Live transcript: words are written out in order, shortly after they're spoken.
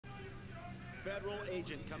Federal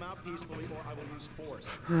agent, come out peacefully or I will use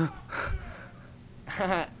force.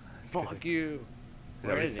 Fuck you. Is that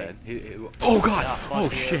Where what he is said? he? Oh god! Ah, fuck Oh you.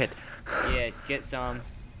 shit! Yeah, get some.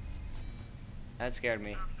 That scared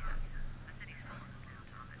me.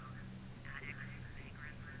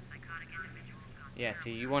 Yeah,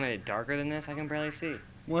 see, you wanted it darker than this? I can barely see.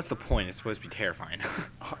 What's the point? It's supposed to be terrifying.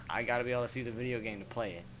 I gotta be able to see the video game to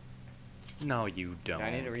play it. No, you don't. Do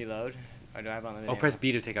I need to reload? Or do I have unlimited Oh, press ammo?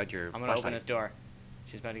 B to take out your I'm gonna flashlight. open this door.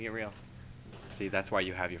 She's about to get real. See, that's why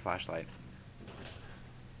you have your flashlight.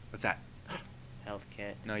 What's that? Health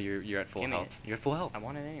kit. No, you're at full Give me health. it. You're at full health. I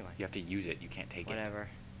want it anyway. You have to use it. You can't take Whatever.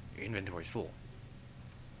 it. Your inventory's full.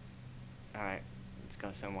 Alright, let's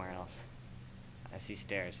go somewhere else. I see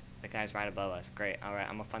stairs. The guy's right above us. Great. Alright,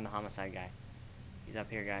 I'm gonna find the homicide guy. He's up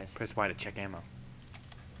here, guys. Press Y to check ammo.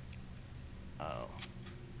 Oh.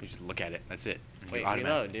 You just look at it. That's it. And Wait, you automatic.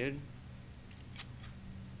 reload, dude.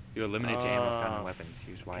 You're limited to ammo found in weapons.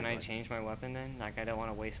 Use wisely. Can I change my weapon then? Like, I don't want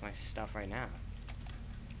to waste my stuff right now.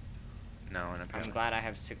 No, and apparently. I'm glad I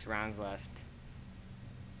have 6 rounds left.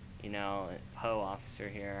 You know, Poe officer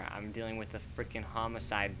here. I'm dealing with a freaking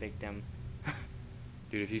homicide victim.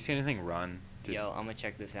 Dude, if you see anything, run. Just Yo, I'm gonna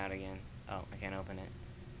check this out again. Oh, I can't open it.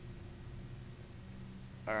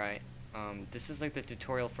 Alright, this is like the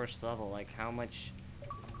tutorial first level. Like, how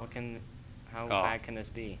bad can this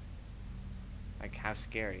be? Like, how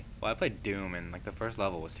scary? Well, I played Doom, and like the first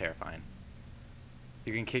level was terrifying.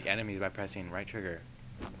 You can kick enemies by pressing right trigger.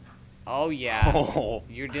 Oh yeah. Oh.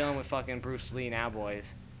 You're dealing with fucking Bruce Lee now, boys.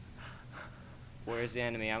 Where's the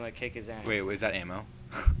enemy? I'm gonna kick his ass. Wait, is that ammo?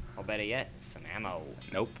 I'll bet it yet. Some ammo.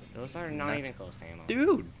 Nope. Those are not even close to ammo.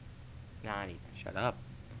 Dude. Not even. Shut up.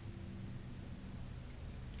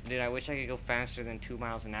 Dude, I wish I could go faster than 2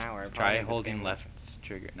 miles an hour. It'd probably Try make this holding game- left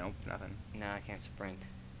trigger. Nope, nothing. Nah, I can't sprint.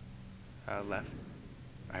 Left.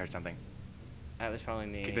 I heard something. That was probably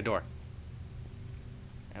me. Kick the door.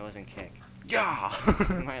 That wasn't kick. Yeah.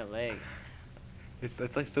 My leg. It's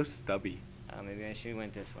like so stubby. Maybe I should have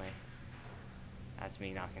went this way. That's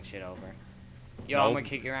me knocking shit over. Yo, Nope. I'm gonna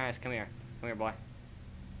kick your ass. Come here. Come here, boy.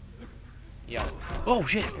 Yo. Oh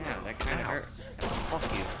shit. Yeah, that kind of hurt.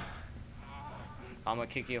 Fuck you. I'm gonna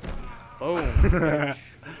kick you. Boom.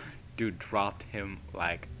 Dude dropped him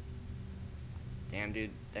like. Damn,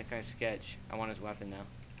 dude. That guy's sketch. I want his weapon now.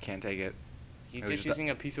 Can't take it. He's It was just just using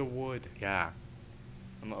a piece of wood. Yeah.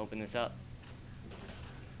 I'm gonna open this up.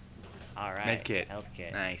 Alright. Med kit. Health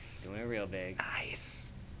kit. Nice. Doing it real big. Nice.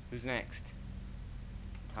 Who's next?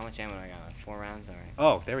 How much ammo do I got? Like 4 rounds? Alright.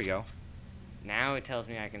 Oh, there we go. Now it tells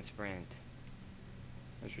me I can sprint.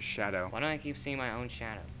 There's your shadow. Why don't I keep seeing my own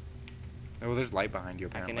shadow? Oh, well, there's light behind you I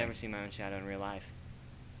apparently. can never see my own shadow in real life.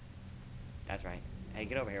 That's right. Hey,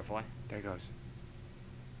 get over here, boy. There it goes.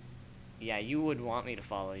 Yeah, you would want me to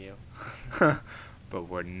follow you. But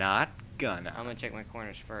we're not gonna. I'm gonna check my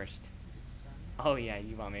corners first. Oh yeah,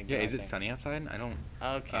 you want me to go Yeah, out is it there. sunny outside? I don't.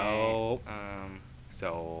 Okay. Oh.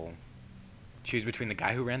 So, choose between the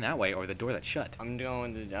guy who ran that way or the door that's shut. I'm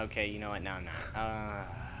doing the. Okay, you know what? No, I'm not.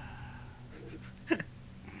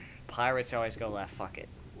 Pirates always go left. Fuck it.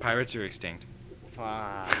 Pirates are extinct.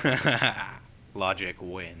 Fuck. Logic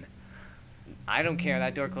win. I don't care.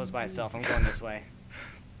 That door closed by itself. I'm going this way.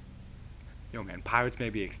 Yo, man, pirates may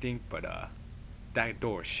be extinct, but that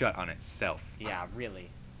door is shut on itself. Yeah, really.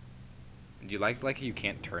 Do you like you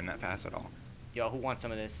can't turn that fast at all? Yo, who wants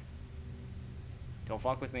some of this? Don't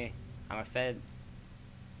fuck with me. I'm a fed.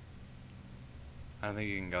 I don't think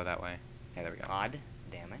you can go that way. Yeah, there we go. God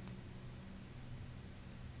damn it.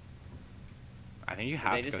 I think you Did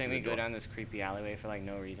have they to just go make through me the go door. down this creepy alleyway for like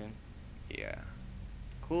no reason? Yeah.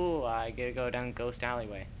 Cool, I get to go down ghost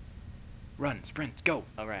alleyway. Run, sprint, go.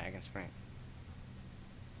 Alright, I can sprint.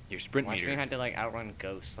 Your sprint Watch me meter. have to like outrun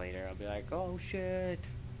ghosts later. I'll be like, oh shit.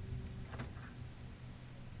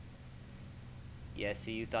 Yeah,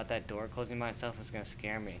 see, you thought that door closing by itself was gonna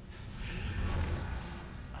scare me.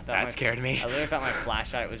 That scared me. I literally thought my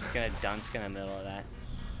flashlight was just gonna dunce in the middle of that.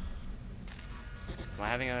 Am I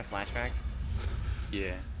having another flashback?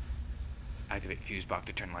 Yeah. Activate fuse box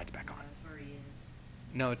to turn lights back on.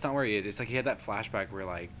 No, it's not where he is. It's like he had that flashback where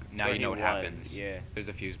like now Where you know he what was, happens. yeah. There's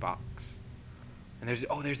a fuse box. And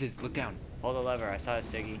there's his. Look down. Hold the lever. I saw a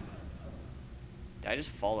Siggy. Did I just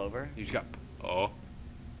fall over? You just got. Oh.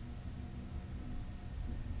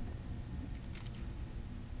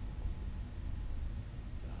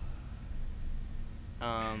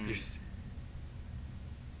 You're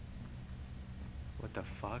what the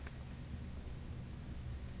fuck?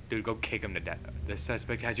 Dude, go kick him to death. The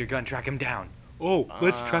suspect has your gun. Track him down. Oh,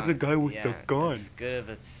 let's track the guy with the yeah, gun. As good of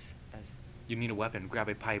as You need a weapon. Grab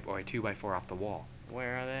a pipe or a 2x4 off the wall.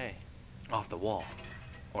 where are they? Off the wall.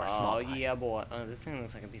 Or a Oh, small pipe. yeah, boy. Oh, this thing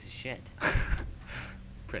looks like a piece of shit.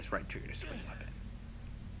 Press right trigger to swing weapon.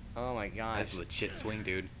 Oh my gosh. That's a legit swing,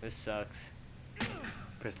 dude. This sucks.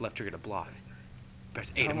 Press left trigger to block.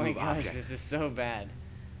 Press A Oh to my move gosh, object. this is so bad.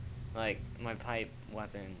 Like, my pipe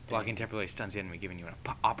weapon. Blocking temporarily stuns the enemy, giving you an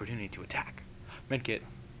opportunity to attack. Medkit.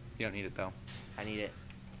 You don't need it, though. I need it.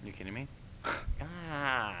 You kidding me?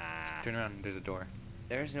 Ah. Turn around. There's a door.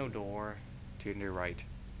 There's no door. To your right.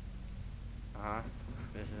 Uh-huh.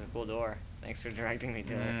 This is a cool door. Thanks for directing me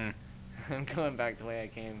to it. I'm going back the way I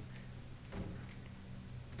came.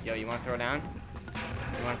 Yo, you want to throw down?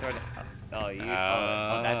 You want to throw down? Oh,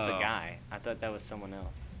 oh, that's the guy. I thought that was someone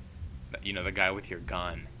else. You know, the guy with your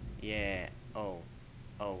gun. Yeah. Oh.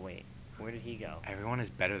 Oh, wait. Where did he go? Everyone is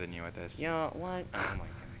better than you at this. Yo, what? Oh my god.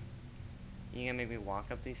 You gonna make me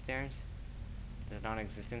walk up these stairs? The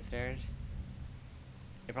non-existent stairs?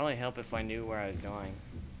 It'd probably help if I knew where I was going.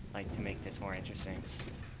 Like, to make this more interesting.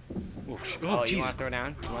 Oh, you want to throw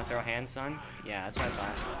down? You want to throw hands, son? Yeah, that's what I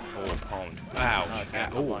thought. Oh, pwned. Ow. Oh, okay.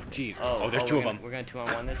 Oh, jeez. Oh, there's two of them. We're gonna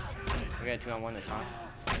 2-on-1 this? We're gonna 2-on-1 this, huh?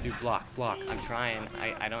 Dude, block. I'm trying.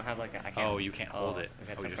 I don't have like a... I can't. Oh, you can't hold it. I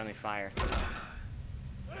got Oh, some you friendly fire. Dude,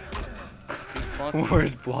 fuck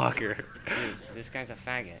Where's blocker? Dude, this guy's a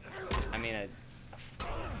faggot. I mean,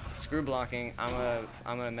 screw blocking. I'm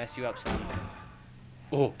gonna mess you up, son.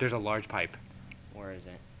 Oh, there's a large pipe. Where is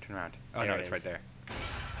it? Turn around. Oh, There no, it it's right is. there.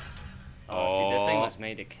 Oh, see, this thing was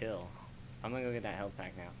made to kill. I'm gonna go get that health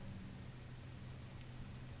pack now.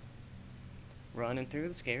 Running through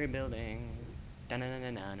the scary building. Good times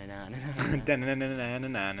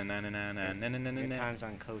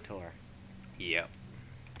on KOTOR. Yep.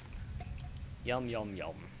 Yum yum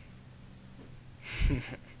yum.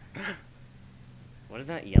 What is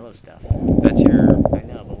that yellow stuff? That's your I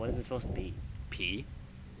know, but what is it supposed to be? pee?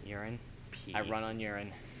 Urine? Pee. I run on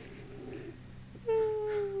urine.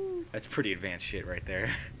 That's pretty advanced shit right there.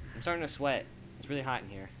 I'm starting to sweat. It's really hot in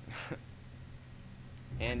here.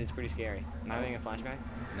 And it's pretty scary. Am I having a flashback?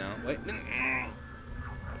 No, wait.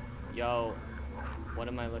 Yo, what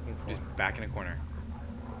am I looking for? Just back in a corner.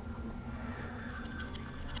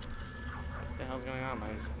 What the hell's going on?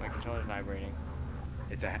 My controller's vibrating.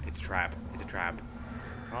 It's a trap. It's a trap.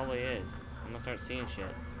 Probably is. I'm gonna start seeing shit.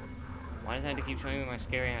 Why does it have to keep showing me my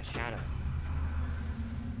scary ass shadow?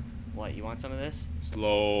 What, you want some of this?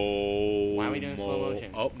 Slow. Why are we doing slow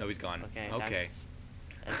motion? Oh, no, he's gone. Okay.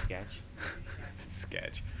 That's sketch. It's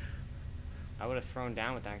sketch. I would have thrown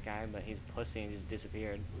down with that guy, but he's pussy and just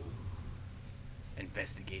disappeared.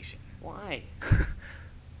 Investigation. Why?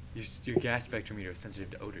 Your gas spectrometer is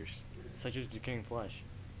sensitive to odors. Such as decaying flesh.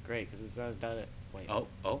 Great, because it says that it. Wait.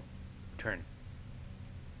 Oh. Turn.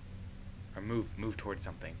 Or move towards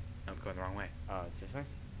something. I'm going the wrong way. Oh, it's this way?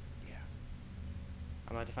 Yeah.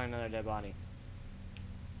 I'm about to find another dead body.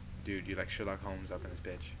 Dude, you like Sherlock Holmes up in this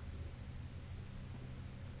bitch.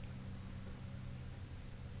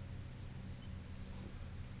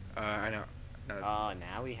 I know. No, Oh,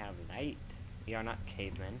 now we have light. We are not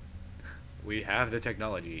cavemen. we have the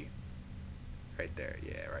technology. Right there.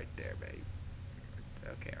 Yeah, right there, babe.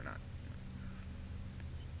 Okay, or not.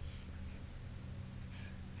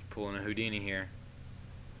 It's pulling a Houdini here.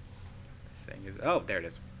 This thing is... Oh, there it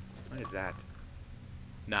is. What is that?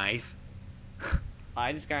 Nice.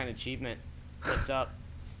 I just got an achievement. What's up?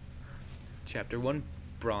 Chapter 1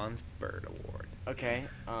 Bronze Bird Award. Okay,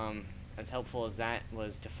 as helpful as that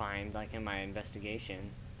was to find, like, in my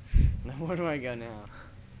investigation, where do I go now?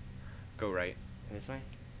 Go right. This way?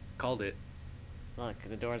 Called it. Look,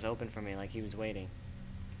 the door's open for me like he was waiting.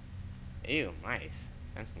 Ew, nice.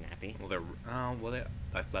 That's nappy. Well, they're... Oh, well, they...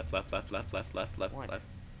 Left. What? I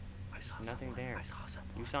saw Nothing someone. there. I saw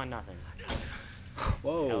someone. You saw nothing.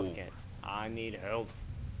 Whoa. Health kits. I need health.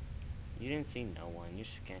 You didn't see no one. You're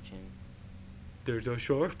sketching. There's a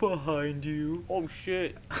shark behind you. Oh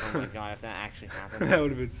shit. Oh my god, if that actually happened. That would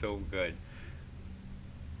have been so good.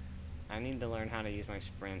 I need to learn how to use my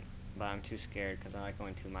sprint, but I'm too scared because I like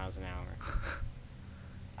going 2 miles an hour.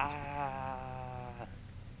 Ah.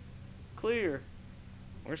 Clear.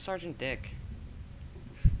 Where's Sergeant Dick?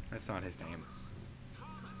 That's not his name.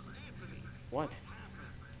 What?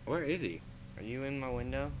 Where is he? Are you in my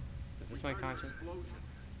window? Is this my conscience?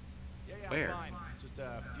 Yeah, Where? I'm fine. Just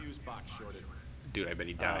a fuse box shorted. Dude, I bet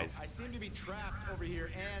he dies. I seem to be trapped over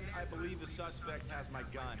here, and I believe the suspect has my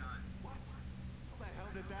gun. What the hell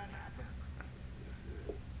did that happen?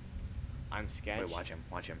 I'm sketch. Wait, watch him.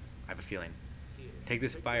 Watch him. I have a feeling. Take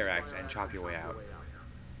this fire axe and chop your way out.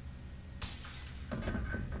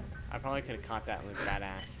 I probably could have caught that with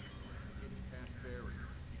badass.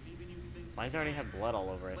 Why does it already have blood all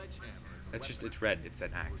over it? That's just, it's red. It's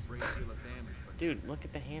an axe. Dude, look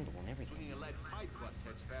at the handle and everything. Swinging a lead pipe bust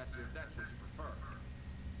heads faster if that's what you prefer.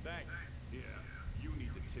 Thanks. Yeah, you need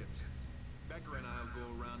the tips. Becker and I'll go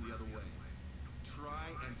around the other way. Try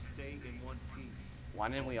and stay in one piece. Why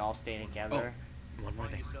didn't we all stay together? Oh, one more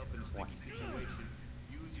Find thing. yourself in a sticky situation.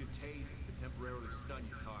 Use your tasing to temporarily stun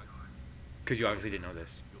your target. Because you obviously didn't know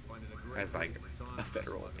this. You'll find it a great As, like, way to disarm a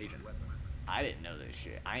federal select agent. weapon. I didn't know this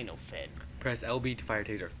shit. I ain't no Fed. Press LB to fire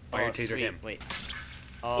taser. Fire Oh, taser sweet. him. Wait.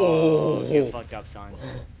 Oh, you fucked up, son.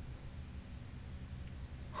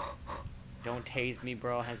 Don't tase me,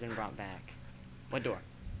 bro. Has been brought back. What door?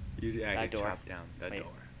 Use the That ag door. chop down. That Wait.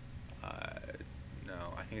 door.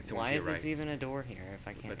 No, I think it's the one Why to your is right. this even a door here if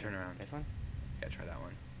I can't? But turn around. This one? Yeah, try that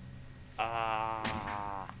one.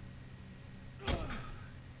 Ah.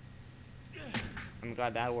 I'm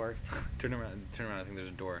glad that worked. Turn around. Turn around. I think there's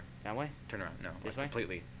a door. That way? Turn around. No, This like way?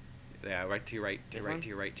 completely. Yeah, right to your right. To your This right. one? To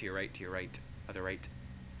your right. To your right. To your right. Other right.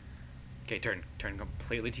 Okay, turn. Turn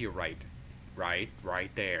completely to your right. Right.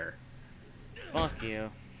 Right there. Fuck you.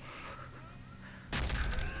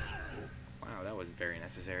 Wow, that was very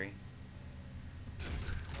necessary.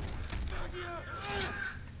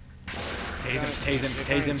 Tase him. Tase him.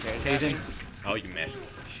 Tase him. Tase him. Oh, you missed.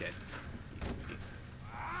 Shit.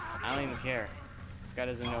 I don't even care. This guy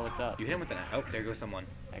doesn't know what's up. You hit him with an. Oh, there goes someone.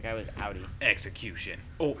 That guy was outie. Execution.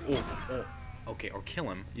 Oh, oh, oh. Okay, or kill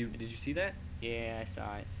him. Did you see that? Yeah, I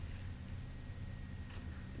saw it.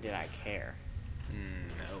 Did I care?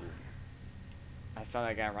 No. I saw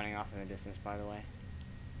that guy running off in the distance, by the way.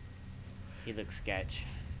 He looks sketch.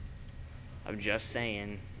 I'm just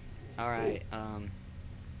saying. Alright,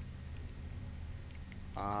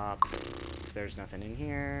 there's nothing in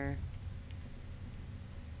here.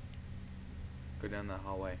 Go down the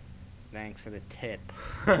hallway. Thanks for the tip.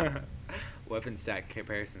 Weapon stack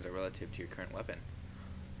comparisons are relative to your current weapon.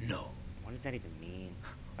 No. What does that even mean?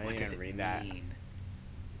 I What didn't does even it read that. mean?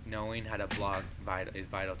 Knowing how to block is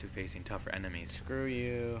vital to facing tougher enemies. Screw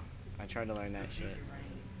you. I tried to learn that shit.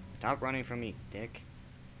 Stop running from me, dick.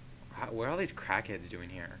 What are all these crackheads doing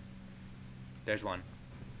here? There's one.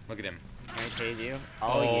 Look at him. Can I tase you?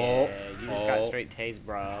 Oh, Oh, yeah. You just got oh. straight tase,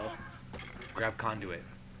 bro. Grab conduit.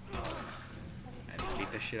 And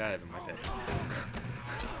beat the shit out of him with it.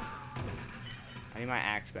 I need my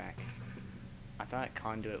axe back. I thought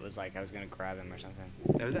conduit was like I was gonna grab him or something.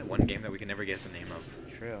 That was that one game that we can never guess the name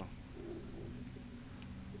of. True.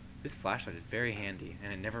 This flashlight is very handy,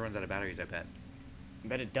 and it never runs out of batteries, I bet. I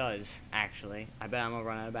bet it does, actually. I bet I'm gonna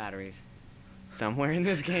run out of batteries. Somewhere in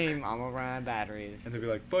this game, I'm gonna run out of batteries. And they'll be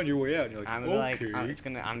like, find your way out. And you're like, I'm gonna okay.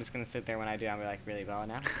 like, I'm just gonna sit there when I do. I'm gonna be like, really, well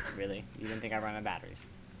now? Really? You didn't think I run out of batteries?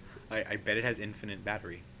 I bet it has infinite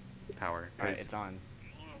battery power. Alright, 'cause it's on.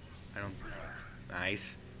 I don't.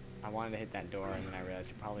 Nice. I wanted to hit that door, and then I realized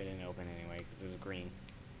it probably didn't open anyway because it was green.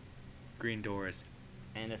 Green doors.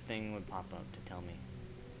 And a thing would pop up to tell me.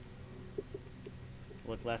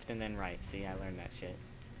 Look left and then right. See, I learned that shit.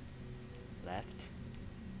 Left.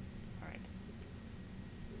 Alright.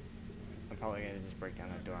 I'm probably gonna just break down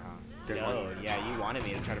that door, huh? There's Yo, one. yeah, you wanted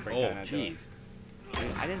me to try to break Oh, down that door. jeez.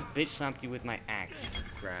 Dude, I just bitch slapped you with my axe.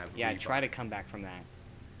 Grab. Yeah, rebar. try to come back from that.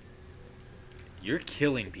 You're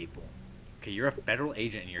killing people. Okay, you're a federal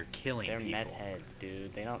agent and you're killing They're people. meth heads,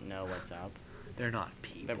 dude. They don't know what's up. They're not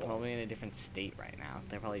people. They're probably in a different state right now.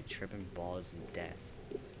 They're probably tripping balls in death.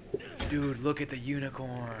 Dude, look at the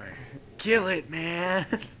unicorn. Kill it, man.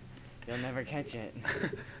 You'll never catch it.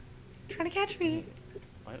 Trying to catch me.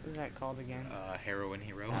 What was that called again? Heroin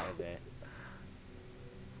hero. That was it.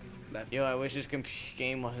 Left. Yo, I wish this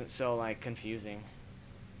game wasn't so, like, confusing.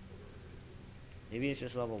 Maybe it's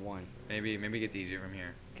just level 1. Maybe it gets easier from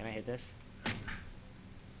here. Can I hit this?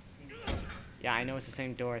 Yeah, I know it's the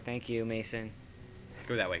same door. Thank you, Mason.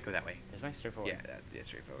 Go that way. Go that way. This way? Straightforward. Yeah, that's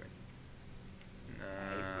straightforward.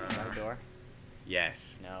 Is that a door?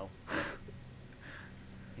 Yes. No.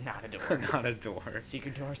 Not a door. Not a door.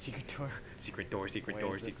 Secret door, secret door. Secret door. Secret Where's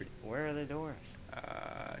door. this- Secret. Where are the doors?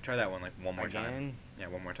 Try that one like one more time. Again? Yeah,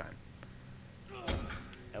 one more time.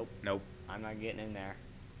 Nope. Nope. I'm not getting in there.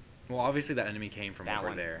 Well, obviously that enemy came from That over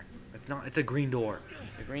one. there. It's not. It's a green door.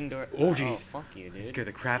 The green door. Oh, jeez. fuck you, dude. You scared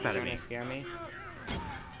the crap out of Trying me. to scare me?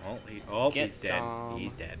 He's Get dead. some.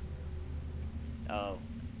 He's dead. Oh.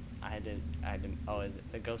 I had to, oh, is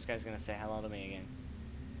it, the ghost guy's gonna say hello to me again.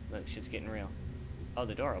 Look, shit's getting real. Oh,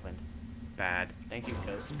 the door opened. Bad. Thank you,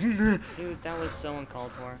 ghost. Dude, that was so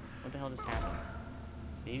uncalled for. What the hell just happened?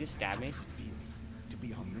 Did you just stab me? To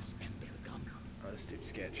be on this end of the gun. Oh, this dude's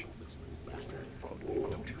sketch. This bastard.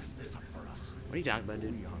 Don't mess this up for us. What are you talking about,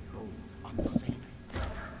 dude? We are both on the same.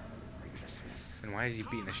 And why is he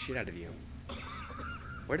beating the shit out of you?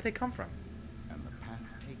 Where did they come from? And the path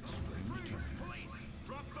takes strange turns.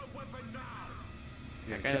 Drop the weapon now!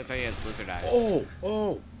 That guy looks like he has blizzard eyes. Oh,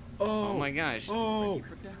 oh, oh. Oh my gosh. Oh. Ready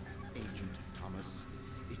for death, Agent Thomas.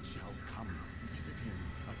 It shall come. Visit him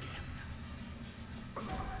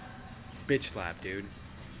again. Bitch slap, dude.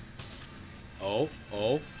 Oh,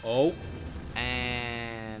 oh, oh.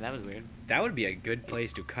 And that was weird. That would be a good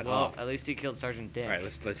place to cut Well, off. at least he killed Sergeant Dick. All right,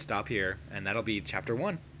 let's stop here, and that'll be chapter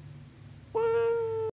 1.